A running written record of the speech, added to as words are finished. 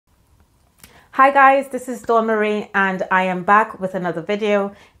Hi guys, this is Dawn Marie and I am back with another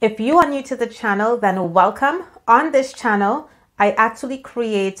video. If you are new to the channel, then welcome. On this channel, I actually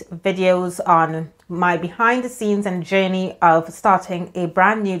create videos on my behind the scenes and journey of starting a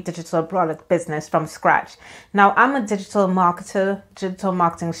brand new digital product business from scratch. Now, I'm a digital marketer, digital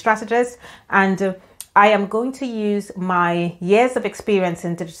marketing strategist, and I am going to use my years of experience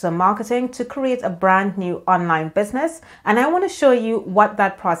in digital marketing to create a brand new online business. And I want to show you what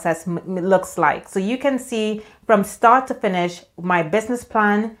that process looks like. So you can see from start to finish my business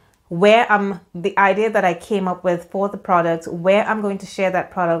plan, the idea that I came up with for the product, where I'm going to share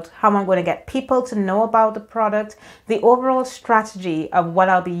that product, how I'm going to get people to know about the product, the overall strategy of what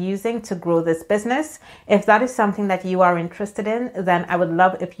I'll be using to grow this business. If that is something that you are interested in, then I would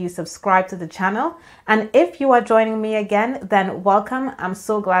love if you subscribe to the channel. And if you are joining me again, then welcome. I'm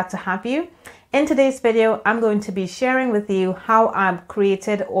so glad to have you. In today's video, I'm going to be sharing with you how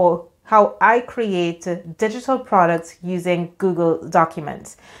I create digital products using Google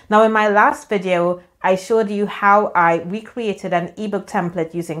Documents. Now, in my last video, I showed you how we created an ebook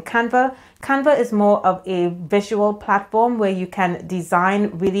template using Canva. Canva is more of a visual platform where you can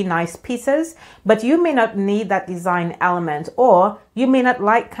design really nice pieces, but you may not need that design element, or you may not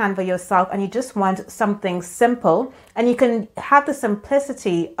like Canva yourself and you just want something simple, and you can have the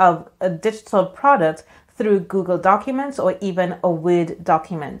simplicity of a digital product through Google Documents or even a Word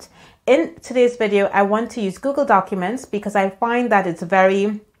document. In today's video, I want to use Google Documents because I find that it's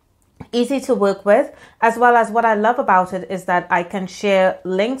very easy to work with, as well as what I love about it is that I can share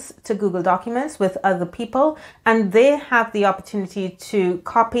links to Google Documents with other people and they have the opportunity to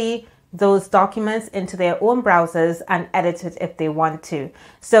copy those documents into their own browsers and edit it if they want to.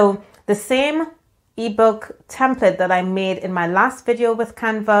 So the same ebook template that I made in my last video with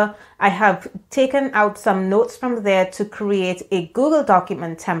Canva, I have taken out some notes from there to create a Google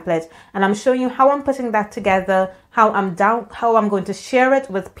document template, and I'm showing you how I'm putting that together, how I'm going to share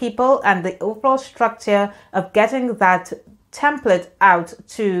it with people, and the overall structure of getting that template out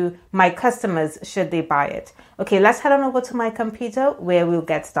to my customers should they buy it. Okay, let's head on over to my computer where we'll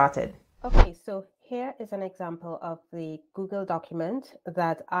get started. Okay, so here is an example of the Google document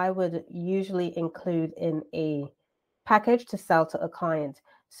that I would usually include in a package to sell to a client.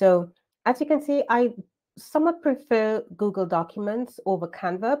 So as you can see, I somewhat prefer Google Documents over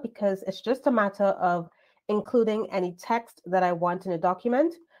Canva because it's just a matter of including any text that I want in a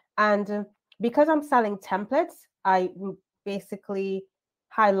document. And because I'm selling templates, I basically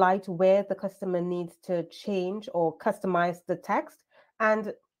highlight where the customer needs to change or customize the text,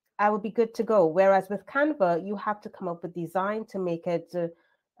 and I would be good to go. Whereas with Canva, you have to come up with design to make it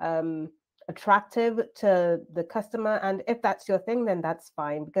attractive to the customer. And if that's your thing, then that's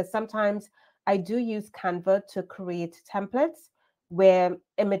fine. Because sometimes I do use Canva to create templates where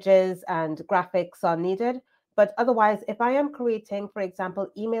images and graphics are needed. But otherwise, if I am creating, for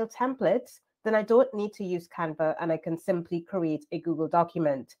example, email templates, then I don't need to use Canva and I can simply create a Google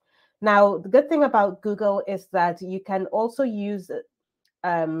document. Now, the good thing about Google is that you can also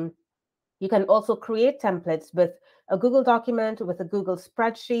create templates with a Google document, with a Google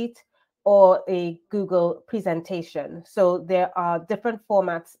spreadsheet, or a Google presentation. So there are different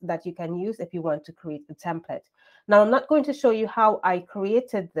formats that you can use if you want to create a template. Now, I'm not going to show you how I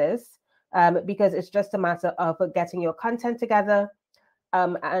created this because it's just a matter of getting your content together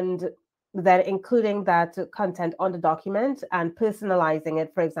and then including that content on the document and personalizing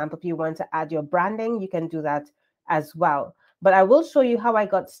it. For example, if you want to add your branding, you can do that as well. But I will show you how I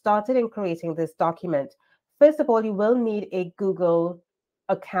got started in creating this document. First of all, you will need a Google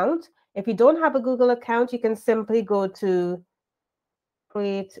account. If you don't have a Google account, you can simply go to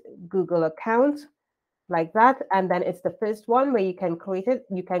create Google account like that. And then it's the first one where you can create it.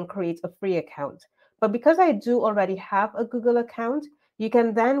 You can create a free account. But because I do already have a Google account, you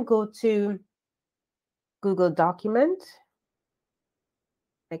can then go to Google Document,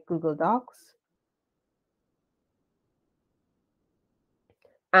 like Google Docs,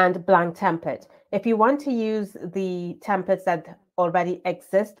 and blank template. If you want to use the templates that already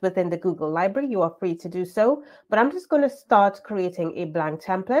exist within the Google library, you are free to do so. But I'm just going to start creating a blank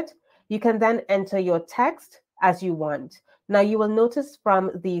template. You can then enter your text as you want. Now, you will notice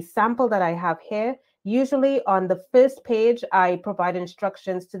from the sample that I have here, usually on the first page, I provide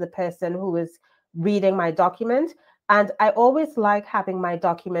instructions to the person who is reading my document. And I always like having my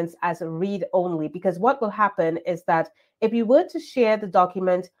documents as read only, because what will happen is that if you were to share the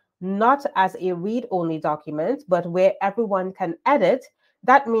document not as a read-only document, but where everyone can edit,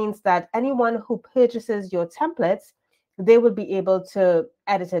 that means that anyone who purchases your templates, they will be able to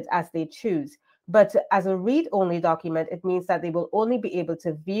edit it as they choose. But as a read-only document, it means that they will only be able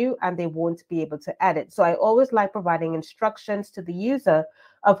to view and they won't be able to edit. So I always like providing instructions to the user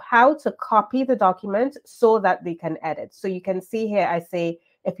of how to copy the document so that they can edit. So you can see here, I say,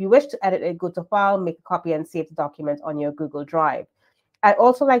 if you wish to edit it, go to File, make a copy, and save the document on your Google Drive. I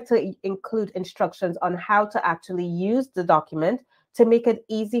also like to include instructions on how to actually use the document to make it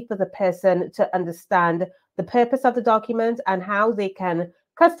easy for the person to understand the purpose of the document and how they can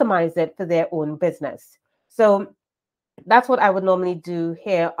customize it for their own business. So that's what I would normally do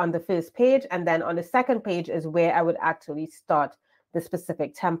here on the first page. And then on the second page is where I would actually start the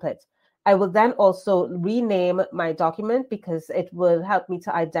specific template. I will then also rename my document because it will help me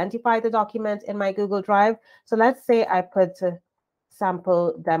to identify the document in my Google Drive. So let's say I put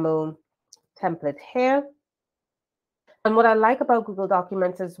sample demo template here. And what I like about Google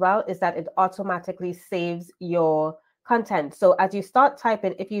Documents as well is that it automatically saves your content. So as you start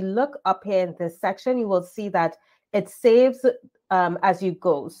typing, if you look up here in this section, you will see that it saves as you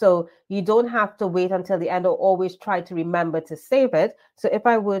go. So you don't have to wait until the end or always try to remember to save it. So if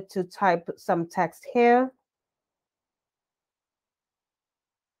I were to type some text here,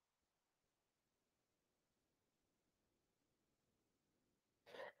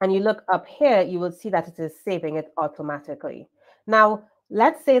 and you look up here, you will see that it is saving it automatically. Now,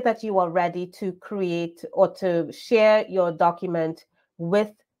 let's say that you are ready to create or to share your document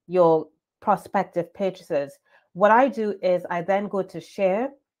with your prospective purchasers. What I do is I then go to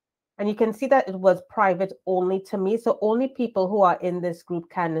share, and you can see that it was private only to me. So only people who are in this group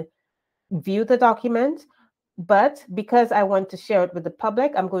can view the document. But because I want to share it with the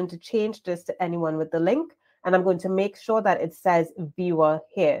public, I'm going to change this to anyone with the link, and I'm going to make sure that it says viewer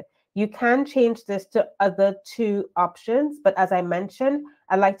here. You can change this to other two options, but as I mentioned,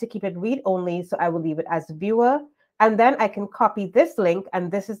 I like to keep it read only, so I will leave it as viewer. And then I can copy this link,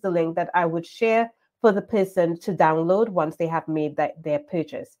 and this is the link that I would share for the person to download once they have made their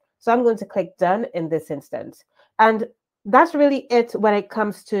purchase. So I'm going to click done in this instance. And that's really it when it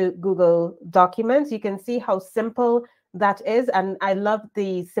comes to Google Documents. You can see how simple that is. And I love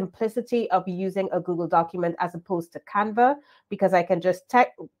the simplicity of using a Google document as opposed to Canva, because I can just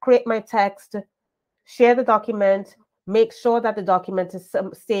create my text, share the document, make sure that the document is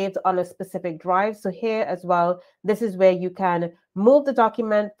saved on a specific drive. So here as well, this is where you can move the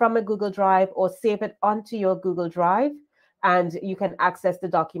document from a Google Drive or save it onto your Google Drive, and you can access the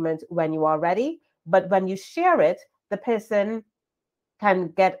document when you are ready. But when you share it, the person can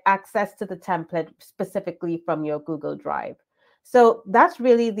get access to the template specifically from your Google Drive. So that's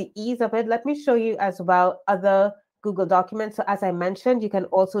really the ease of it. Let me show you as well other Google documents. So as I mentioned, you can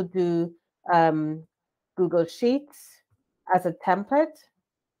also do Google Sheets as a template.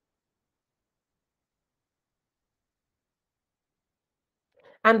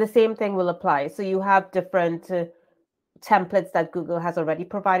 And the same thing will apply. So you have different templates that Google has already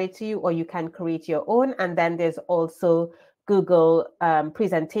provided to you, or you can create your own. And then there's also Google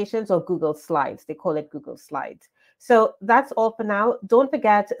presentations or Google Slides. They call it Google Slides. So that's all for now. Don't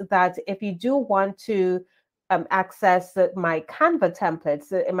forget that if you do want to access my Canva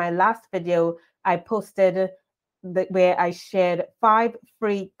templates, in my last video, I posted where I shared 5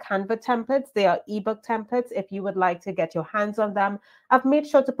 free Canva templates. They are ebook templates. If you would like to get your hands on them, I've made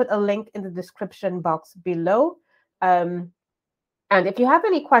sure to put a link in the description box below. And if you have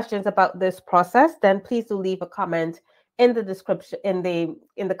any questions about this process, then please do leave a comment in the description,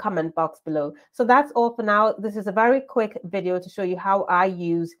 in the comment box below. So that's all for now. This is a very quick video to show you how I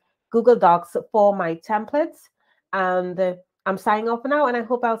use Google Docs for my templates. And I'm signing off for now, and I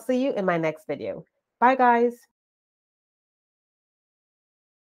hope I'll see you in my next video. Bye, guys.